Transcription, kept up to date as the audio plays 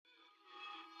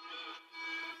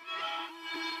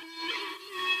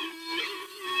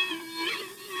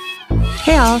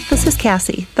Hey all, this is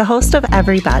Cassie, the host of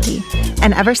Everybody.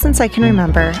 And ever since I can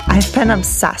remember, I've been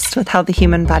obsessed with how the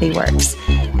human body works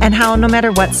and how no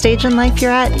matter what stage in life you're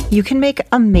at, you can make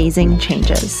amazing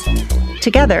changes.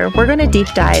 Together, we're going to deep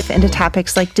dive into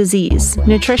topics like disease,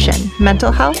 nutrition,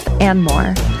 mental health, and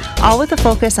more, all with a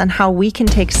focus on how we can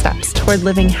take steps toward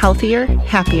living healthier,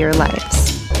 happier lives.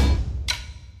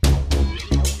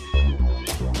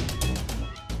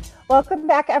 Welcome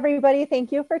back, everybody.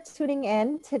 Thank you for tuning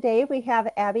in. Today, we have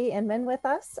Abby Inman with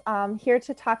us, here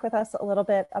to talk with us a little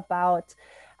bit about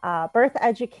birth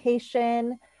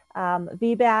education,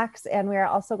 VBACs, and we are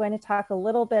also going to talk a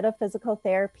little bit of physical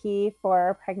therapy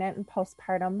for pregnant and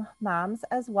postpartum moms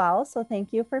as well. So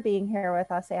thank you for being here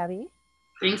with us, Abby.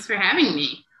 Thanks for having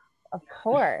me. Of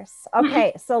course.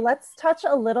 Okay, so let's touch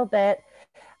a little bit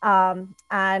on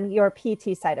your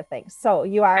PT side of things. So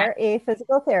you are a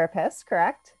physical therapist,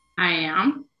 correct? I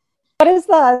am. What is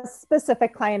the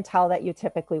specific clientele that you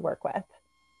typically work with?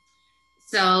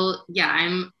 So yeah,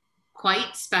 I'm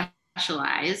quite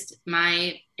specialized.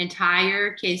 My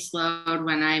entire caseload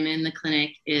when I'm in the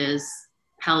clinic is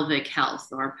pelvic health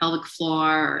or pelvic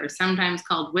floor, or sometimes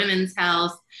called women's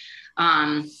health.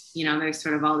 There's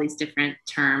sort of all these different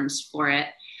terms for it.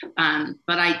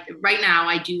 But right now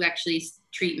I do actually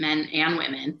treat men and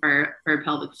women for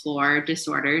pelvic floor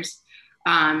disorders.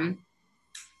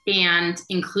 And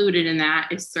included in that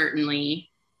is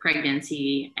certainly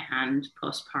pregnancy and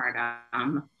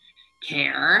postpartum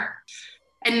care.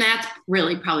 And that's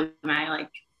really probably my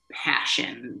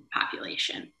passion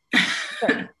population.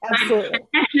 Sure, absolutely. I'm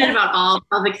passionate about all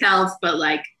pelvic health, but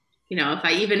if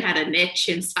I even had a niche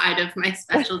inside of my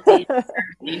specialty,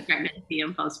 certainly pregnancy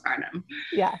and postpartum.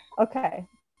 Yeah. Okay.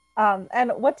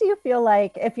 And what do you feel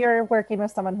like if you're working with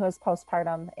someone who is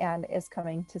postpartum and is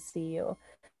coming to see you?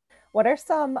 What are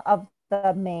some of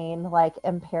the main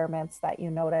impairments that you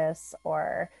notice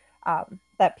or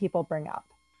that people bring up?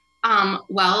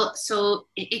 So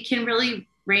it can really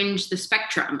range the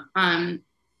spectrum. I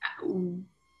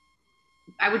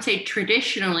would say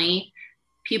traditionally,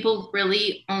 people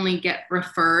really only get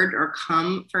referred or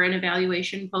come for an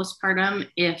evaluation postpartum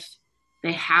if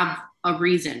they have a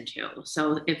reason to.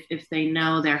 So if they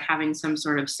know they're having some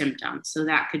sort of symptom. So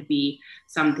that could be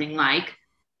something like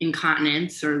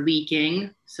incontinence or leaking.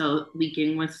 So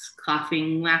leaking with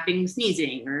coughing, laughing,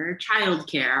 sneezing, or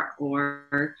childcare,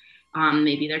 or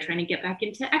maybe they're trying to get back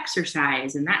into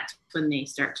exercise, and that's when they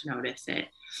start to notice it.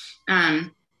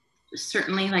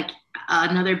 Certainly,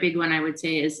 another big one I would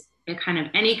say is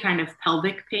any kind of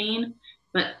pelvic pain,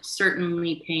 but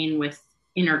certainly pain with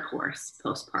intercourse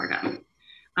postpartum.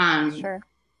 Sure.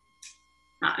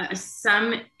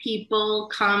 Some people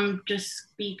come just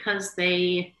because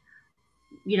they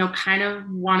kind of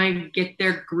want to get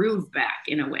their groove back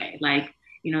in a way. They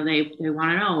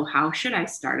want to know, how should I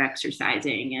start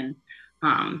exercising? And,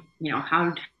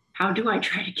 how do I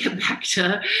try to get back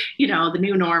to, the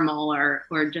new normal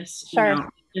or just,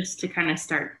 sure. Just to kind of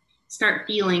start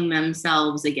feeling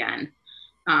themselves again.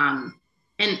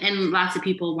 And lots of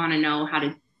people want to know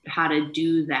how to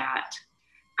do that.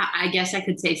 I guess I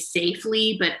could say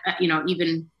safely, but,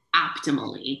 even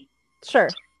optimally. Sure.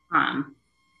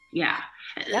 Yeah.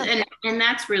 And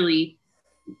that's really,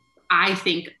 I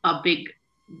think, a big,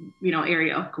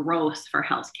 area of growth for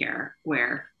healthcare,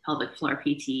 where pelvic floor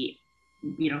PT,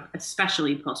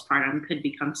 especially postpartum, could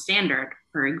become standard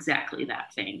for exactly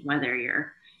that thing, whether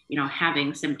you're,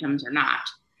 having symptoms or not.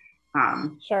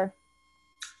 Sure.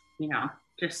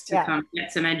 Just to come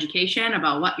get some education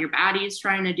about what your body is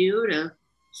trying to do to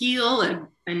heal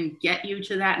and get you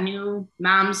to that new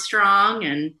mom strong.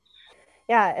 And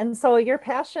yeah. And so your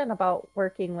passion about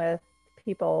working with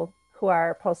people who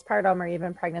are postpartum or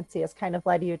even pregnancy has kind of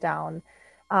led you down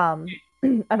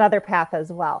another path as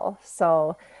well.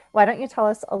 So why don't you tell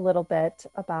us a little bit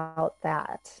about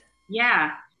that?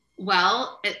 Yeah.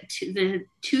 Well, the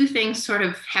two things sort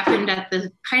of happened at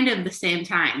the same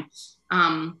time.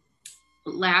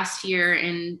 Last year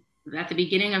at the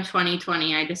beginning of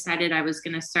 2020, I decided I was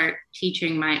going to start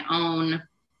teaching my own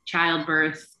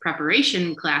childbirth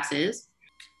preparation classes.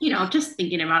 Just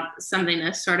thinking about something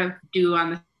to sort of do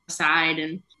on the side.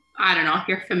 And I don't know if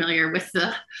you're familiar with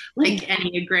the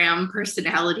Enneagram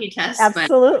personality test.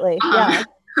 Absolutely. Yeah.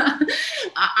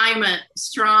 I'm a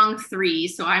strong 3,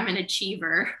 so I'm an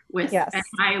achiever and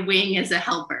my wing is a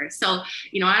helper. So,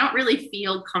 I don't really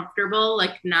feel comfortable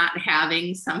not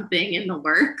having something in the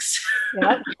works.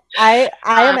 Yep. I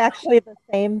am actually the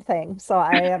same thing. So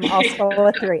I am also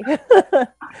a 3.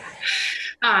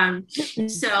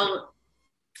 So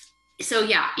So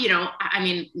yeah, I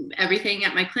mean, everything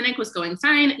at my clinic was going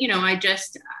fine. I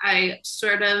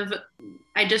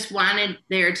just wanted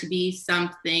there to be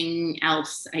something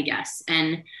else, I guess.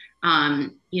 And,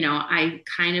 I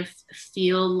kind of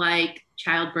feel like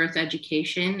childbirth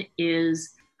education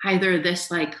is either this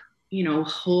like,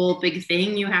 whole big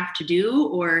thing you have to do,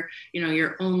 or,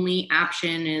 your only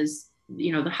option is,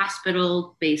 the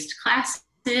hospital based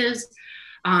classes.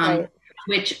 Right.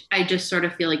 Which I just sort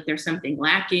of feel like there's something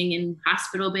lacking in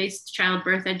hospital-based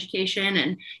childbirth education.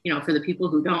 And, for the people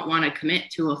who don't want to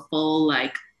commit to a full,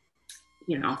 like,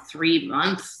 3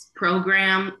 months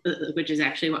program, which is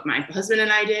actually what my husband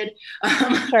and I did.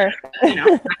 Sure. I'm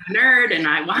a nerd and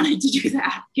I wanted to do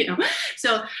that,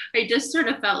 So I just sort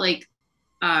of felt like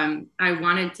I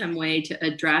wanted some way to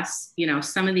address,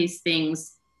 some of these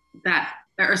things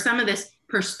or some of this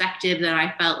perspective that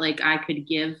I felt like I could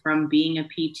give from being a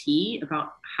PT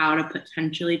about how to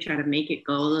potentially try to make it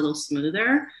go a little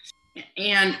smoother,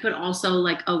 but also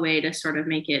like a way to sort of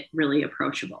make it really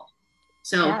approachable.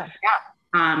 So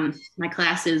my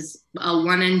class is a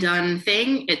one and done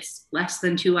thing. It's less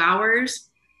than 2 hours.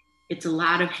 It's a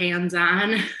lot of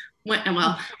hands-on.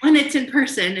 When it's in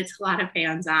person, it's a lot of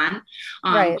hands-on.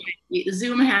 Right.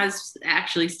 Zoom has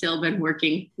actually still been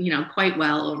working, quite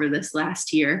well over this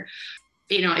last year.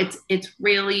 It's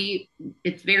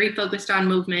very focused on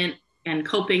movement and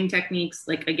coping techniques.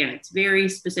 Like, again, it's very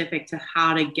specific to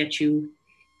how to get you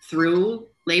through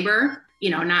labor,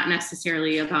 not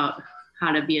necessarily about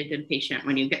how to be a good patient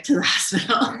when you get to the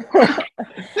hospital.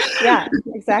 Yeah,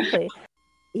 exactly.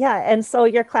 Yeah. And so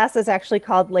your class is actually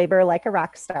called Labor Like a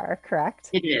Rock Star,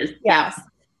 correct? It is. Yes.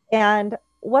 And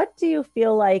what do you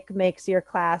feel like makes your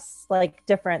class like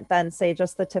different than, say,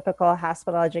 just the typical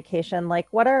hospital education? Like,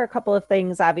 what are a couple of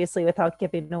things, obviously, without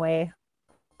giving away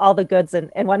all the goods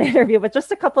in one interview, but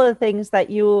just a couple of things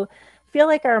that you feel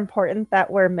like are important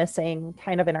that we're missing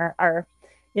kind of in our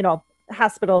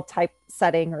hospital type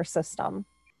setting or system?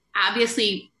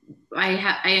 Obviously,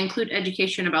 I include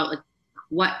education about like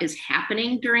what is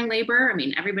happening during labor. I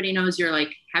mean, everybody knows you're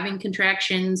like having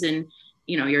contractions and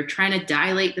you're trying to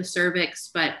dilate the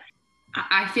cervix, but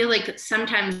I feel like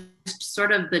sometimes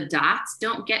sort of the dots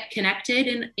don't get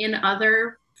connected in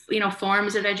other,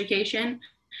 forms of education.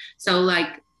 So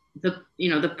like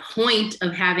the point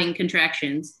of having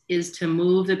contractions is to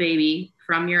move the baby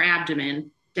from your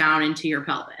abdomen down into your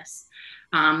pelvis.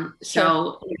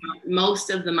 So most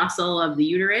of the muscle of the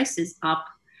uterus is up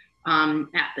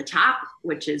at the top,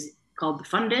 which is called the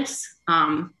fundus.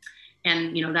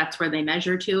 And, that's where they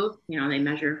measure to, they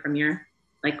measure from your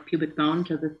like pubic bone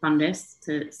to the fundus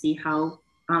to see how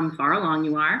far along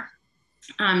you are.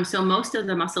 So most of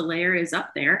the muscle layer is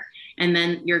up there. And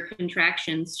then your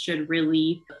contractions should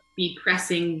really be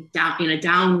pressing down in a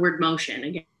downward motion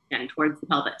again towards the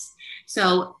pelvis.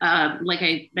 So like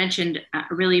I mentioned,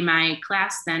 really my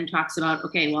class then talks about,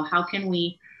 okay, well, how can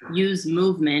we use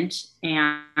movement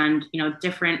and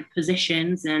different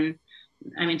positions, and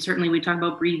I mean, certainly we talk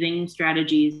about breathing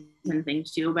strategies and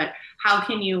things too, but how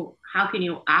can you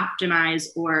optimize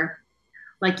or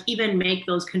like even make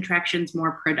those contractions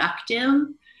more productive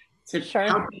to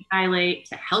help dilate,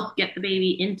 to help get the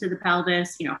baby into the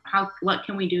pelvis? What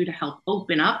can we do to help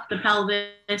open up the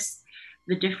pelvis,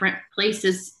 the different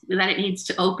places that it needs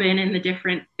to open in the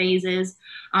different phases.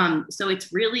 So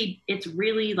it's really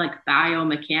like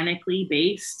biomechanically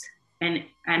based. And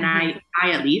I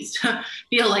at least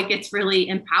feel like it's really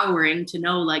empowering to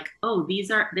know like, oh,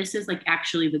 this is like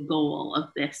actually the goal of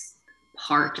this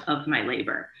part of my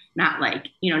labor. Not like,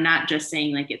 not just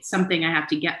saying like it's something I have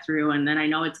to get through and then I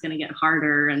know it's going to get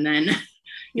harder and then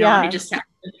I just have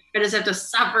to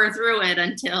suffer through it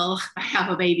until I have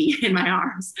a baby in my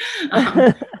arms. Not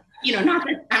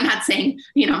that I'm not saying,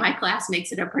 my class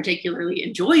makes it a particularly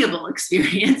enjoyable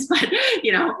experience, but,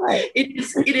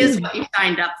 it is what you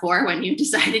signed up for when you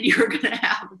decided you were going to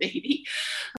have a baby.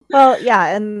 Well,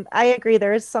 yeah. And I agree.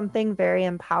 There is something very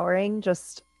empowering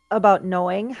just about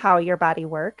knowing how your body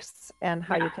works and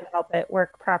how you can help it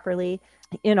work properly,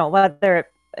 whether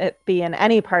it be in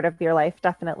any part of your life,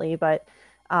 definitely. But,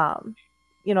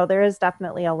 there is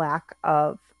definitely a lack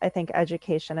of, I think,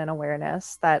 education and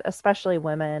awareness that especially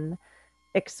women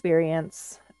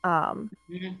experience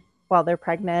while they're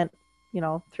pregnant,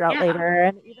 throughout labor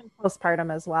and even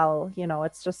postpartum as well.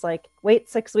 It's just like, wait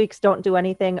 6 weeks, don't do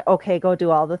anything. Okay, go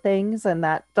do all the things. And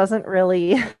that doesn't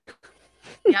really,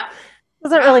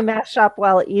 really match up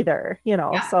well either,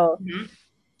 So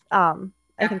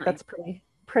I think that's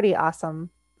pretty awesome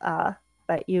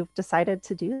that you've decided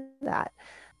to do that.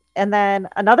 And then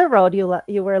another road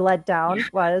you were led down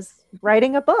was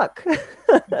writing a book.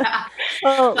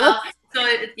 So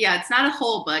Yeah, it's not a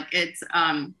whole book. It's,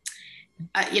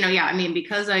 yeah, I mean,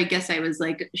 because I guess I was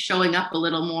like showing up a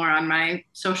little more on my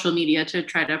social media to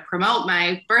try to promote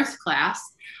my birth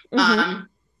class. Mm-hmm. Um,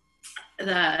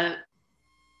 the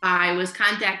I was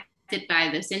contacted by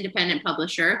this independent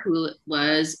publisher who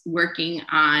was working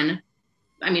on,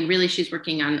 I mean, really, she's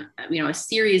working on, a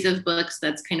series of books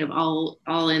that's kind of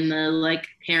all in the like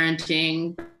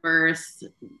parenting, birth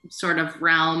sort of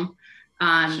realm.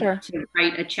 Sure. To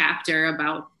write a chapter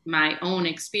about my own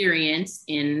experience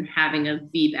in having a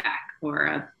VBAC or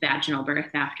a vaginal birth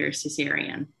after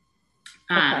cesarean.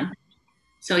 Okay.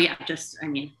 So yeah, just, I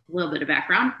mean, a little bit of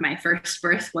background. My first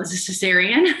birth was a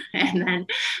cesarean, and then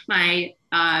my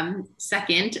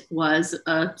second was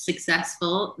a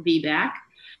successful VBAC.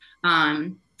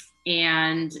 And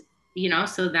so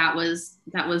it was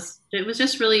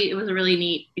just really, it was a really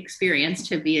neat experience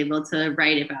to be able to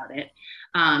write about it.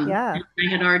 Yeah. I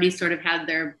had already sort of had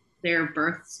their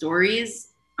birth stories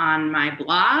on my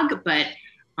blog, but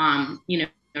to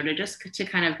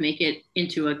kind of make it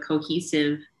into a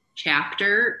cohesive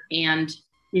chapter, and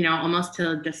almost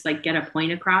to just like get a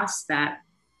point across that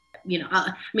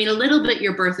I mean, a little bit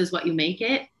your birth is what you make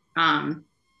it.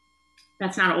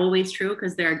 That's not always true,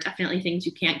 because there are definitely things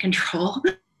you can't control.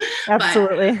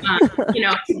 Absolutely. But,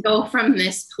 to go from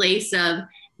this place of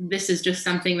this is just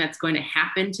something that's going to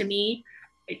happen to me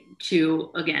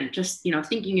to, again, just,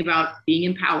 thinking about being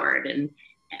empowered,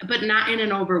 but not in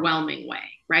an overwhelming way.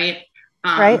 Right.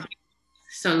 Right.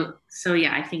 So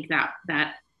yeah, I think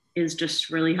that is just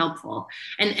really helpful.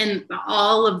 And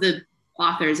all of the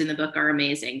authors in the book are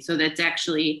amazing. So that's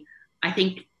actually, I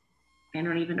think, I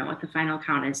don't even know what the final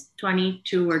count is,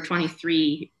 22 or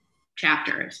 23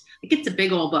 chapters. Like, it's a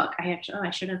big old book. I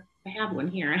have one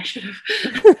here. I should have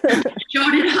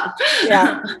showed it up.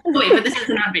 Yeah. Wait, but this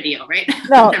isn't on video, right?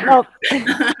 No.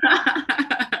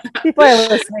 People are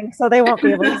listening, so they won't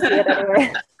be able to see it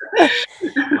anyway.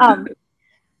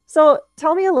 So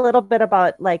tell me a little bit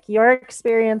about like your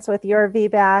experience with your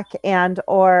VBAC, and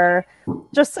or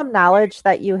just some knowledge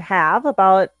that you have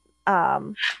about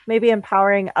maybe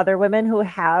empowering other women who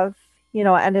have,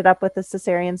 ended up with a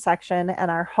cesarean section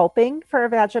and are hoping for a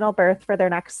vaginal birth for their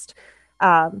next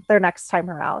time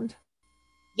around.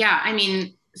 Yeah, I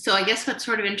mean, so I guess what's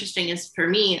sort of interesting is, for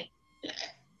me,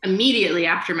 immediately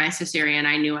after my cesarean,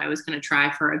 I knew I was going to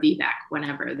try for a VBAC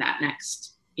whenever that next,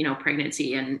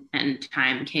 pregnancy and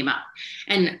time came up.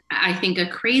 And I think a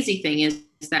crazy thing is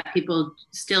that people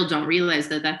still don't realize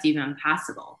that that's even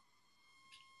possible.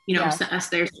 So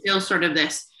there's still sort of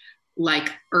this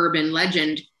like urban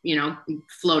legend,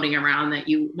 floating around that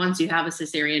once you have a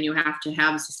cesarean, you have to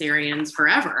have cesareans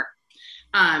forever.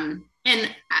 And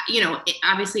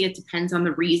obviously it depends on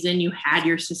the reason you had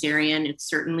your cesarean. It's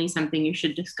certainly something you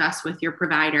should discuss with your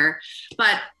provider,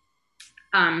 but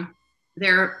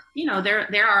there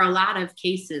are a lot of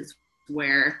cases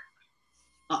where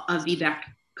a VBAC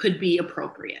could be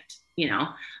appropriate.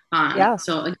 So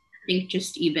I think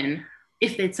just even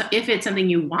if it's something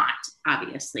you want,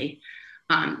 obviously,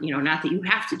 not that you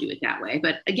have to do it that way,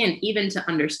 but again, even to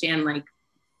understand like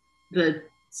the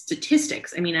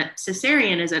statistics. I mean, a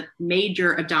cesarean is a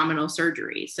major abdominal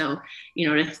surgery. So,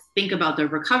 to think about the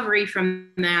recovery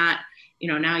from that,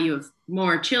 now you have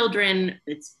more children,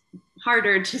 it's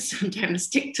harder to sometimes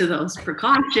stick to those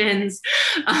precautions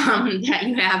that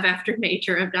you have after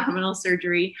major abdominal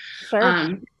surgery.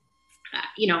 Sure.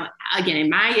 Again, in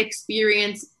my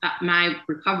experience, my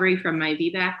recovery from my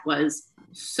VBAC was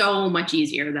so much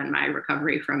easier than my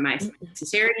recovery from my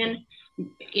cesarean.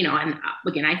 And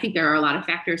again, I think there are a lot of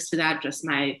factors to that. Just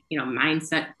my,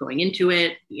 mindset going into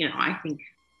it.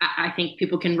 I think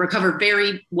people can recover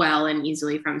very well and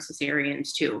easily from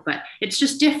cesareans too, but it's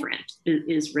just different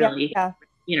is really,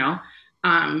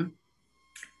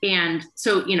 and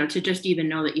so, to just even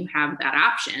know that you have that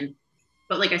option.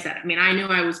 But like I said, I mean, I knew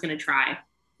I was going to try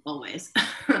always.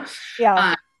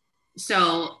 Yeah.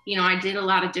 So, I did a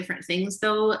lot of different things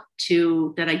though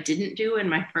that I didn't do in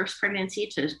my first pregnancy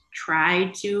to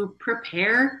try to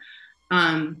prepare.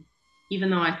 Even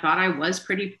though I thought I was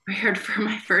pretty prepared for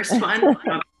my first one,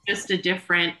 it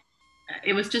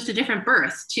was just a different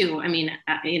birth too. I mean,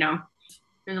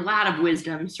 there's a lot of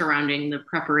wisdom surrounding the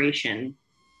preparation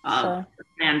of the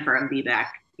plan for a VBAC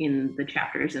in the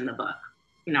chapters in the book,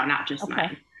 not just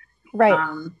mine.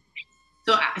 Right.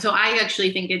 So I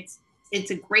actually think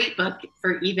it's a great book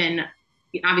for even,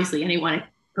 obviously, anyone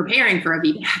preparing for a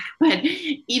VBAC, but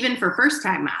even for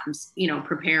first-time moms,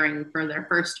 preparing for their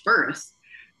first birth.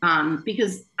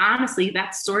 Because honestly,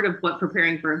 that's sort of what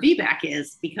preparing for a VBAC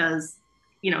is, because,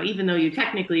 even though you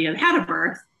technically have had a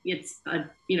birth, it's a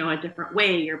different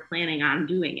way you're planning on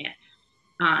doing it.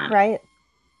 Right.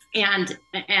 And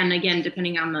again,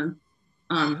 depending on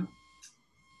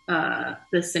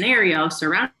the scenario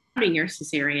surrounding your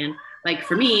cesarean, like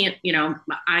for me,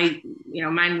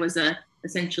 mine was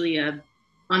essentially a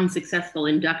unsuccessful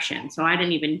induction. So I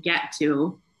didn't even get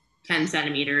to 10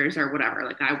 centimeters or whatever.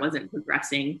 Like I wasn't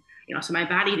progressing, so my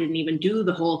body didn't even do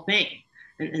the whole thing.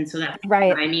 And so that's right.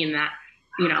 what I mean that,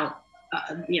 when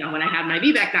I had my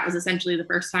VBAC, that was essentially the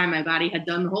first time my body had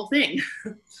done the whole thing.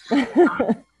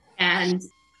 And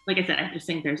like I said, I just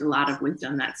think there's a lot of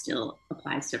wisdom that still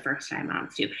applies to first time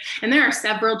moms too. And there are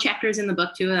several chapters in the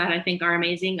book too that I think are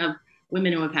amazing, of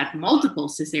women who have had multiple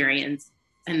cesareans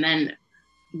and then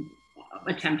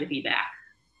attempt a VBAC.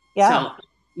 Yeah. So,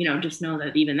 just know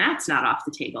that even that's not off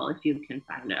the table if you can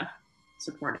find a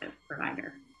supportive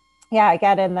provider. Yeah, I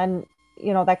get it. And then,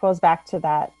 that goes back to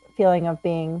that feeling of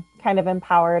being kind of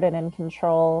empowered and in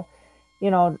control,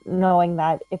 knowing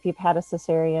that if you've had a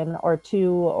cesarean or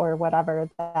two or whatever,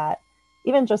 that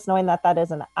even just knowing that that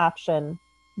is an option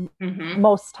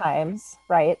most times,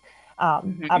 right?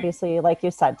 Obviously, like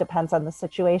you said, depends on the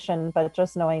situation, but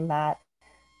just knowing that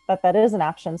is an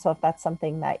option. So if that's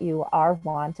something that you are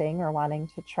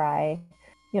wanting to try,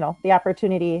 the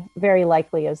opportunity very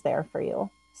likely is there for you.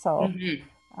 So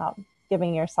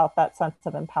giving yourself that sense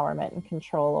of empowerment and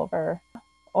control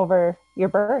over your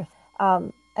birth.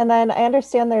 And then I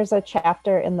understand there's a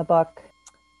chapter in the book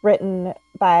written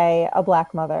by a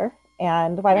Black mother.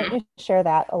 And why don't you share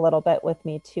that a little bit with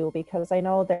me too? Because I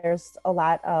know there's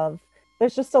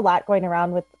just a lot going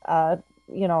around with,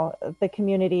 the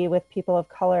community with people of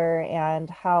color and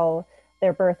how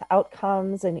their birth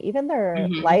outcomes and even their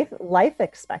life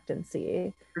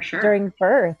expectancy during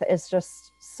birth is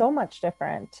just so much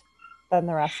different than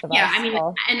the rest of us. Yeah, I mean,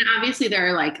 and obviously there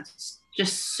are like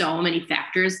just so many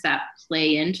factors that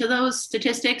play into those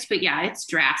statistics, but yeah, it's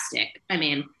drastic. I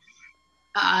mean,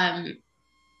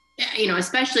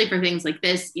 especially for things like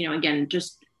this, again,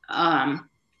 just,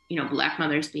 Black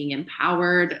mothers being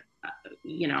empowered,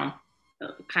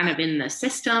 kind of in the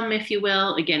system, if you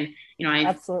will. Again,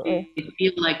 I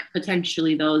feel like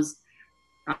potentially those,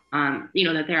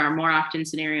 that there are more often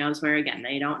scenarios where, again,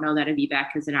 they don't know that a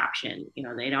VBAC is an option.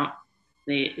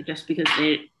 Just because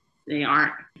they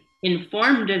aren't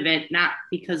informed of it, not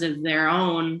because of their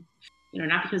own,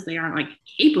 not because they aren't like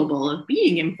capable of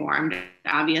being informed,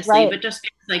 obviously, but just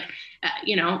like,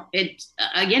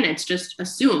 it's just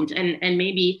assumed, and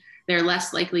maybe they're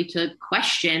less likely to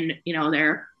question,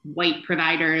 their white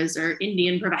providers or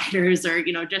Indian providers or,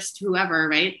 just whoever.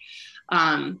 Right.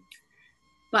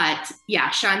 But yeah,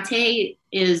 Shantae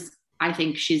I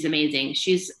think she's amazing.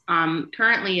 She's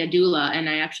currently a doula, and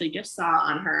I actually just saw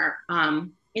on her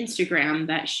Instagram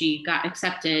that she got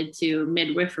accepted to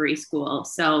midwifery school.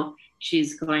 So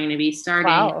she's going to be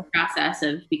starting the process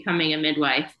of becoming a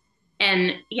midwife.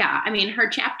 And yeah, I mean, her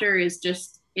chapter is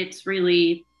just, it's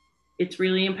really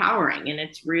empowering, and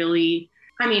it's really,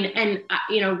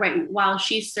 while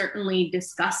she certainly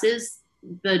discusses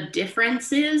the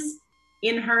differences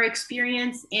in her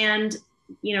experience and,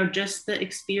 just the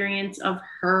experience of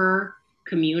her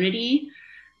community,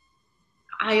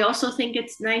 I also think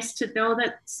it's nice to know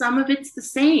that some of it's the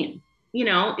same.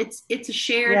 It's a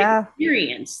shared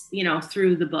experience,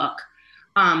 through the book.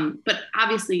 But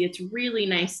obviously it's really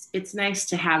nice. It's nice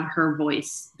to have her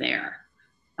voice there.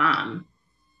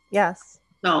 Yes.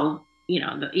 So,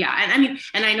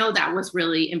 and I know that was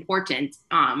really important,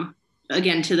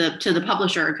 again, to the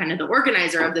publisher, kind of the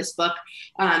organizer of this book.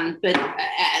 But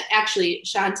actually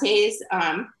Shantae's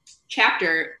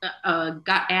chapter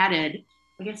got added.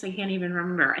 I guess I can't even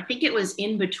remember. I think it was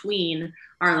in between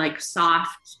our like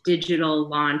soft digital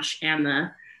launch and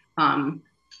the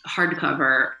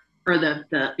hardcover or the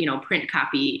print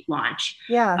copy launch.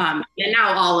 Yeah. And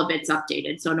now all of it's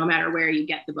updated. So no matter where you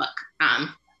get the book,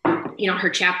 her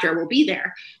chapter will be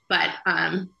there. But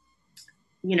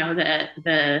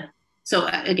so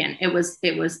again, it was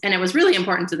really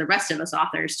important to the rest of us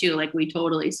authors too. Like we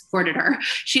totally supported her.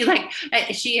 She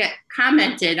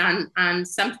commented on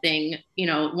something,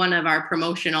 one of our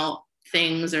promotional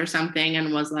things or something,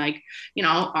 and was like,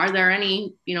 are there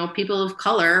any, people of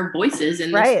color voices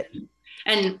in this? Right.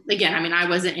 And again, I mean, I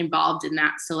wasn't involved in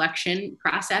that selection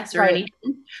process or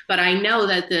anything, but I know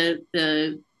that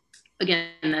the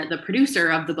producer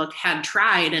of the book had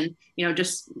tried, and,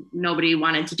 just nobody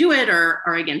wanted to do it, or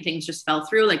again, things just fell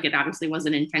through. Like it obviously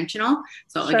wasn't intentional.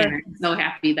 So again, I'm so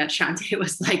happy that Shantae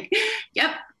was like,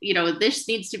 yep, this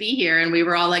needs to be here. And we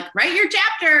were all like, write your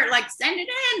chapter, like send it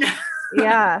in.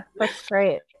 Yeah, that's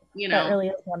great. That really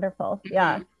is wonderful.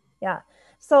 Yeah. Yeah.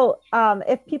 So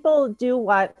if people do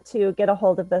want to get a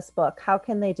hold of this book, how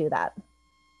can they do that?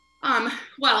 Um,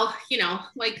 well,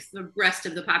 like the rest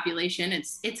of the population,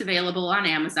 it's available on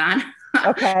Amazon.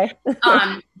 Okay.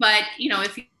 But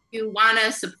if you want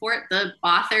to support the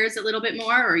authors a little bit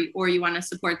more, or you want to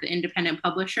support the independent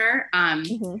publisher,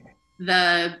 Mhm.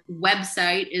 the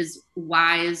website is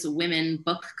Wise Women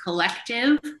Book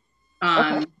Collective.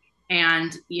 Okay.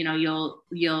 And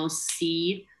you'll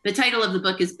see the title of the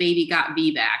book is Baby Got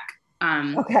V Back.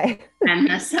 Okay. And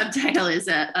the subtitle is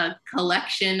a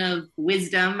collection of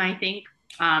wisdom, I think,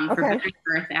 for Okay. giving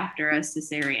birth after a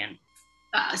cesarean.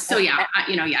 So Uh,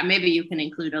 yeah, maybe you can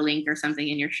include a link or something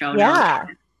in your show notes. Yeah.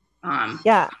 Um,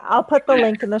 Yeah. I'll put the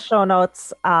link in the show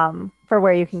notes for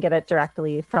where you can get it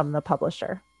directly from the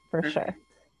publisher for sure. Perfect.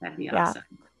 That'd be Yeah. awesome.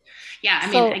 Yeah, I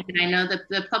mean, So, again, I know that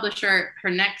the publisher,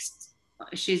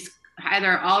 she's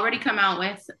either already come out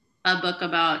with a book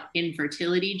about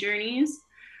infertility journeys,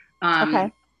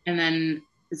 okay. and then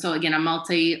so again, a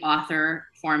multi-author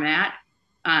format,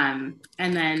 and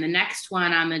then the next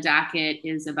one on the docket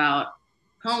is about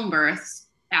home births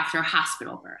after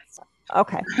hospital births.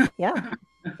 Okay. Yeah.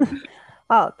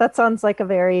 Oh, that sounds like a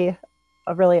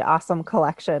really awesome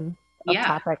collection of Yeah,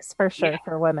 topics for yeah. sure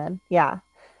for women. Yeah,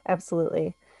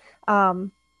 absolutely.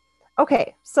 Um,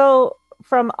 okay, so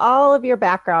from all of your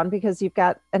background, because you've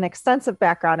got an extensive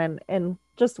background in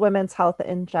just women's health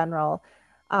in general,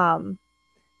 um,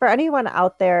 for anyone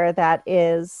out there that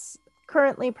is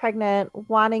currently pregnant,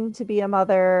 wanting to be a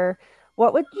mother,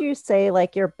 what would you say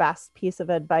like your best piece of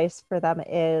advice for them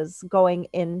is going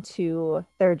into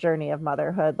their journey of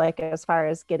motherhood, like as far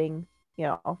as getting,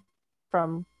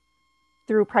 from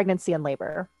through pregnancy and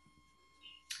labor?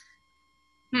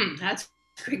 That's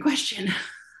a great question.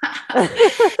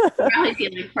 Probably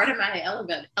feel like part of my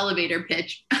elevator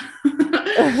pitch.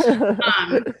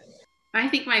 I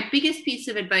think my biggest piece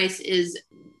of advice is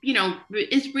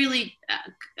really,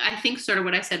 I think sort of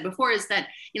what I said before is that,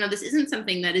 this isn't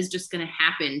something that is just going to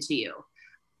happen to you.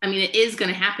 I mean, it is going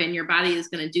to happen. Your body is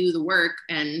going to do the work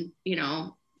and,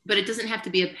 but it doesn't have to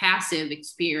be a passive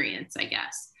experience, I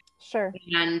guess. Sure.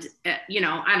 And, I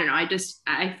don't know.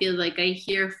 I feel like I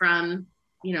hear from,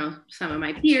 some of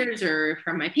my peers or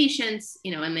from my patients,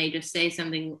 and they just say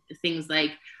things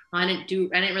like, well, I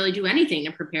didn't really do anything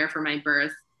to prepare for my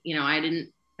birth. I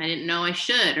didn't know I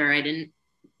should, or I didn't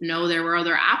know there were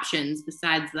other options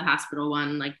besides the hospital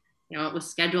one. Like, it was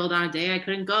scheduled on a day I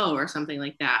couldn't go or something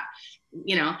like that,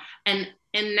 and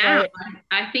now Right.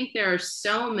 I think there are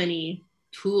so many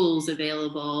tools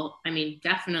available. I mean,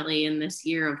 definitely in this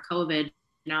year of COVID,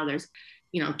 now there's,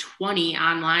 20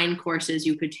 online courses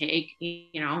you could take,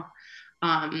 to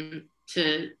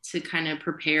kind of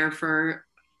prepare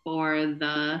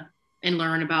and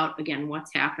learn about, again,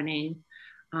 what's happening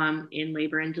in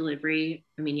labor and delivery.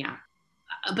 I mean, yeah.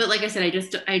 But like I said, I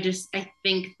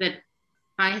think that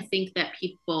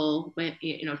people,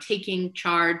 taking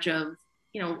charge of,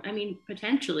 I mean,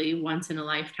 potentially once in a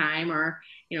lifetime, or,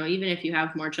 even if you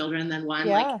have more children than one,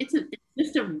 like Yeah, it's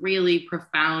just a really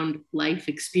profound life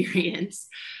experience.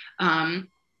 Um,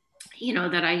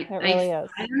 that it really is.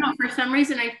 I don't know, for some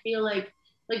reason, I feel like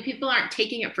people aren't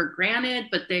taking it for granted,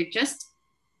 but I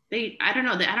don't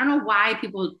know, I don't know why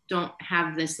people don't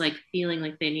have this like feeling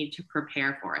like they need to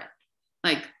prepare for it.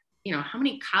 Like, how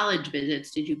many college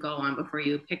visits did you go on before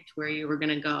you picked where you were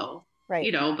going to go?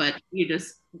 Right. But you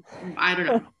just, I don't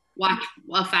know, watch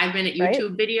a 5-minute Right.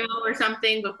 YouTube video or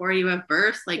something before you have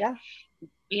birth. Like, Yeah.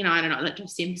 I don't know, that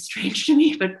just seems strange to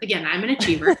me. But again, I'm an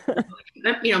achiever.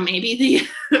 Maybe Yeah. maybe the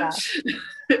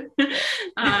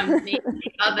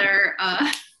other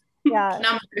Yeah.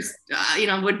 numbers,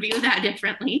 would view that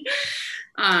differently.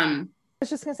 I was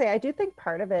just gonna say, I do think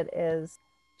part of it is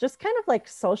just kind of like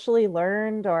socially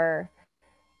learned, or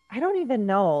I don't even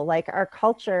know, like our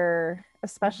culture,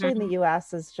 especially in the Mhm.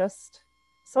 US, is just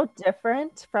so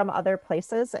different from other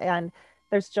places. And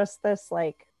there's just this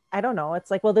like, I don't know, it's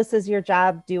like, well, this is your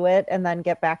job, do it, and then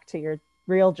get back to your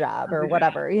real job or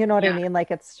whatever. You know what I Yeah. mean? Like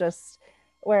it's just,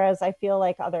 whereas I feel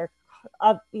like other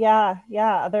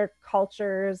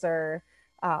cultures or,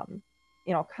 um,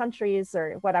 countries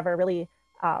or whatever really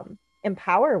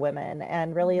empower women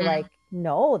and really Mhm. like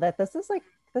know that this is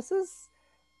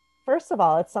first of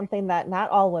all, it's something that not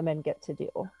all women get to do,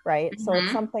 right? So it's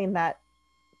Mhm. something that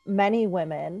many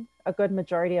women, a good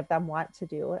majority of them want to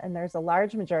do, and there's a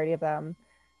large majority of them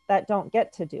that don't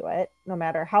get to do it, no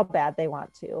matter how bad they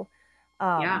want to.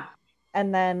 Um, Yeah.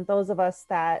 and then those of us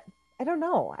that I don't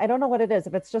know what it is.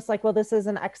 If it's just like, well, this is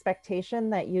an expectation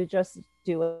that you just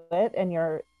do it and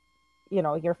you're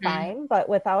Mhm. fine, but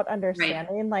without Right.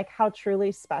 understanding like how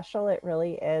truly special it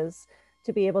really is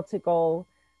to be able to go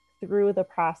through the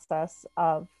process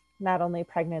of not only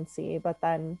pregnancy, but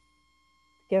then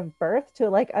give birth to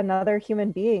like another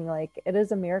human being. Like it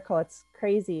is a miracle. It's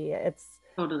crazy. It's,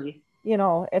 Totally.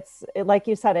 like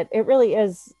you said, it really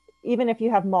is, even if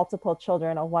you have multiple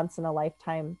children, a once in a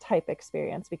lifetime type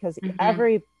experience, because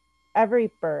Mm-hmm.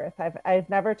 every birth, I've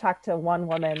never talked to one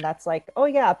woman that's like, oh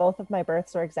yeah, both of my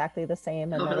births are exactly the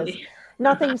same, and there was Totally.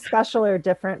 nothing special or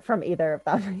different from either of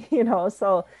them,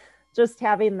 So just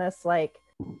having this like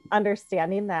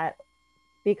understanding that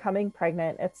becoming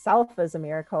pregnant itself is a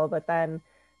miracle, but then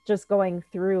just going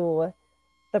through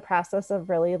the process of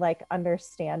really like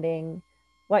understanding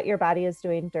what your body is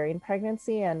doing during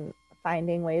pregnancy and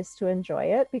finding ways to enjoy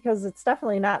it, because it's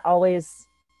definitely not always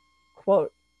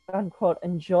quote unquote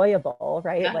enjoyable,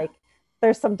 right? Yeah. Like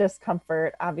there's some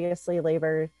discomfort. Obviously,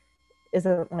 labor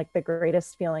isn't like the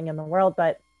greatest feeling in the world,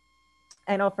 but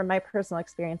I know from my personal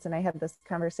experience, and I had this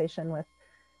conversation with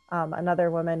another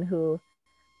woman who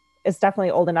is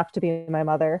definitely old enough to be my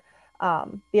mother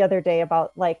the other day,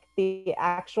 about like the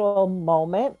actual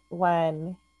moment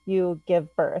when you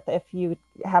give birth, if you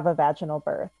have a vaginal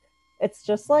birth. It's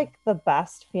just like the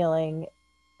best feeling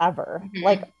ever.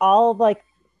 Like Mm-hmm. all like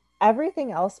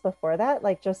everything else before that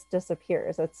like just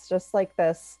disappears. It's just like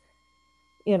this,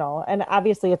 and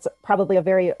obviously it's probably a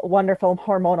very wonderful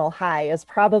hormonal high is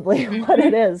probably what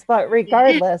Mm-hmm. it is, but It is.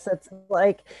 regardless, it's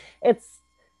like it's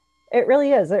it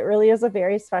really is a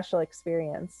very special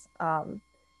experience.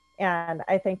 And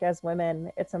I think as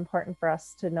women, it's important for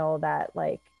us to know that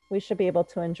like we should be able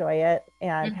to enjoy it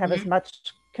and have as Mm-hmm.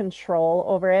 much control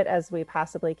over it as we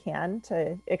possibly can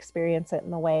to experience it in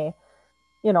the way,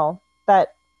 you know,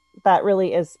 that that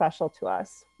really is special to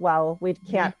us. While we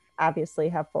Mm-hmm. can't obviously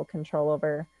have full control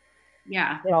over,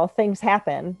 Yeah. things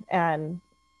happen, and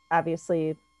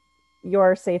obviously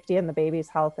your safety and the baby's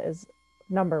health is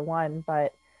number one,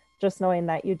 but just knowing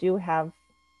that you do have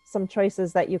some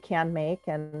choices that you can make,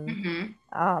 and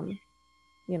Mm-hmm. um,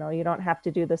 you don't have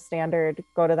to do the standard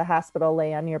go to the hospital,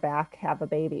 lay on your back, have a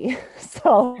baby.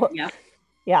 So Yep.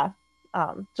 yeah,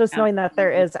 just knowing that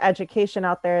there Absolutely. is education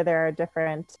out there, there are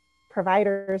different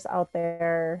providers out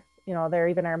there. There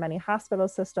even are many hospital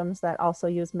systems that also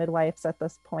use midwives at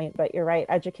this point. But you're right,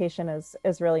 education is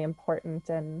really important,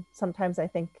 and sometimes I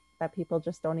think that people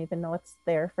just don't even know it's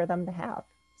there for them to have.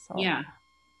 So Yeah.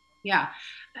 Yeah.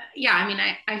 Yeah. I mean,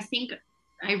 I think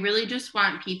I really just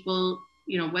want people,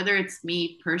 whether it's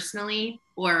me personally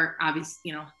or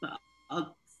obviously, uh,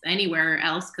 anywhere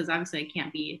else, because obviously I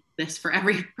can't be this for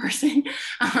every person.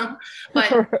 Um,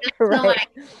 but just to right. like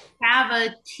have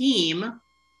a team,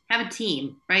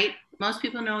 right? Most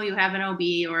people know you have an OB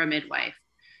or a midwife,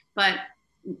 but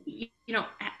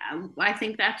I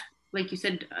think that's like you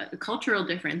said, a cultural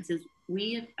difference is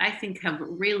I think have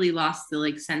really lost the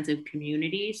like sense of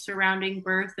community surrounding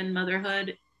birth and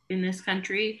motherhood in this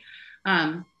country.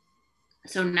 Um,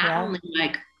 so not Yeah. only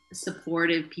like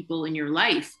supportive people in your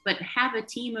life, but have a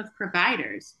team of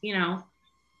providers, have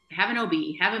an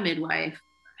OB, have a midwife,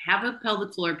 have a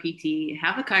pelvic floor PT,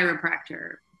 have a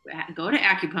chiropractor, go to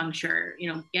acupuncture,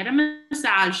 get a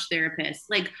massage therapist.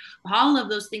 Like all of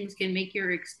those things can make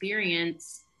your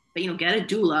experience, but get a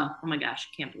doula. Oh my gosh,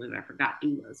 I can't believe I forgot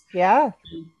doulas. Yeah.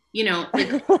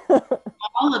 Like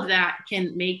all of that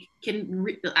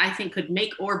I think could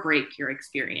make or break your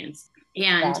experience.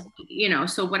 And Yeah.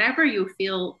 so whatever you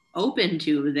feel open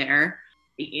to there,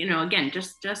 again,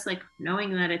 just like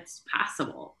knowing that it's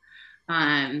possible,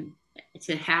 um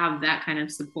to have that kind of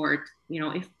support,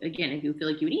 if you feel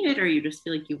like you need it or you just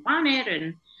feel like you want it.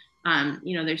 And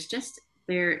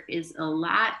there is a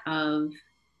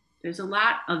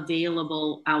lot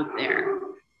available out there,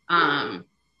 um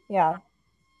Yeah.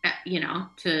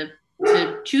 to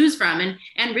choose from.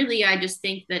 And really I just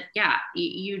think that, yeah,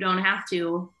 you don't have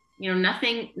to,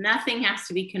 nothing has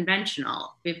to be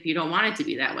conventional if you don't want it to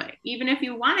be that way. Even if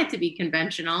you want it to be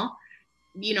conventional,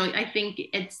 I think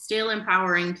it's still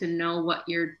empowering to know what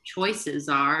your choices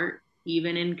are,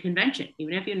 even in convention,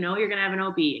 even if you're going to have an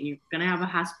OB and you're going to have a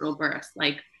hospital birth,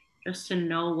 like just to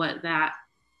know what that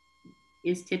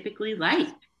is typically like.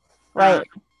 um, Right.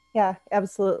 Yeah,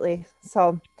 absolutely.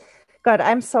 So good.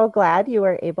 I'm so glad you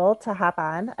were able to hop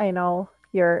on. I know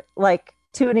you're like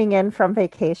tuning in from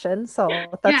vacation,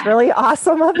 so that's yeah. really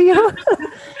awesome of you.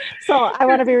 So I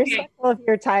want to be Okay. respectful of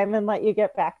your time and let you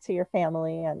get back to your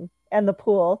family and the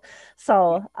pool.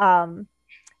 So,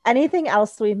 anything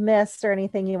else we missed or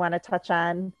anything you want to touch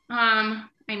on? I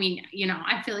mean,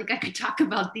 I feel like I could talk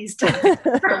about these topics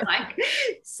for like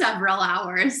several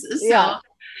hours. So, Yeah.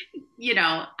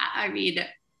 I mean,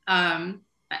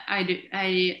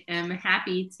 I am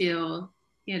happy to,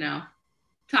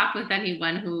 talk with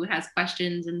anyone who has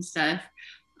questions and stuff.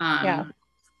 Yeah. Um,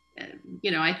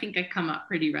 I think I come up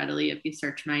pretty readily if you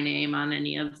search my name on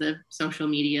any of the social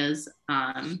medias.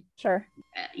 Sure.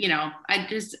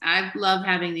 I love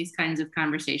having these kinds of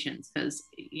conversations because,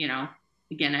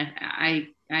 again,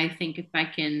 I think if I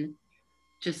can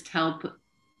just help,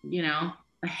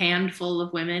 a handful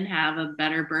of women have a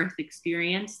better birth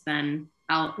experience, then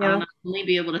I'll not only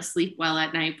be able to sleep well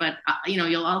at night, but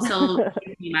you'll also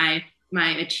be my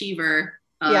achiever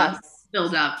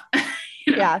build up.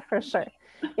 Yeah, for sure.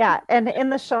 Yeah. And in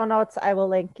the show notes, I will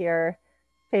link your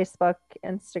Facebook,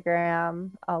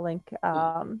 Instagram. I'll link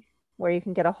where you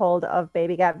can get a hold of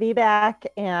Baby Got VBAC.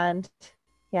 And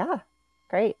yeah,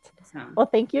 great. Awesome. Well,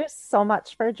 thank you so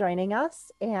much for joining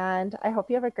us. And I hope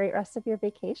you have a great rest of your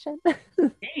vacation.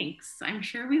 Thanks. I'm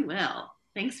sure we will.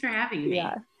 Thanks for having me.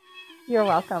 Yeah, you're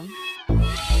welcome.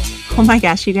 Oh my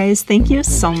gosh, you guys, thank you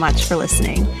so much for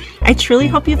listening. I truly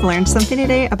hope you've learned something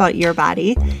today about your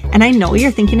body, and I know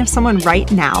you're thinking of someone right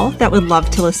now that would love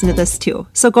to listen to this too.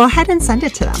 So go ahead and send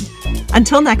it to them.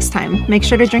 Until next time, make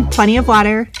sure to drink plenty of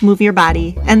water, move your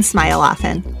body, and smile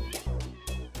often.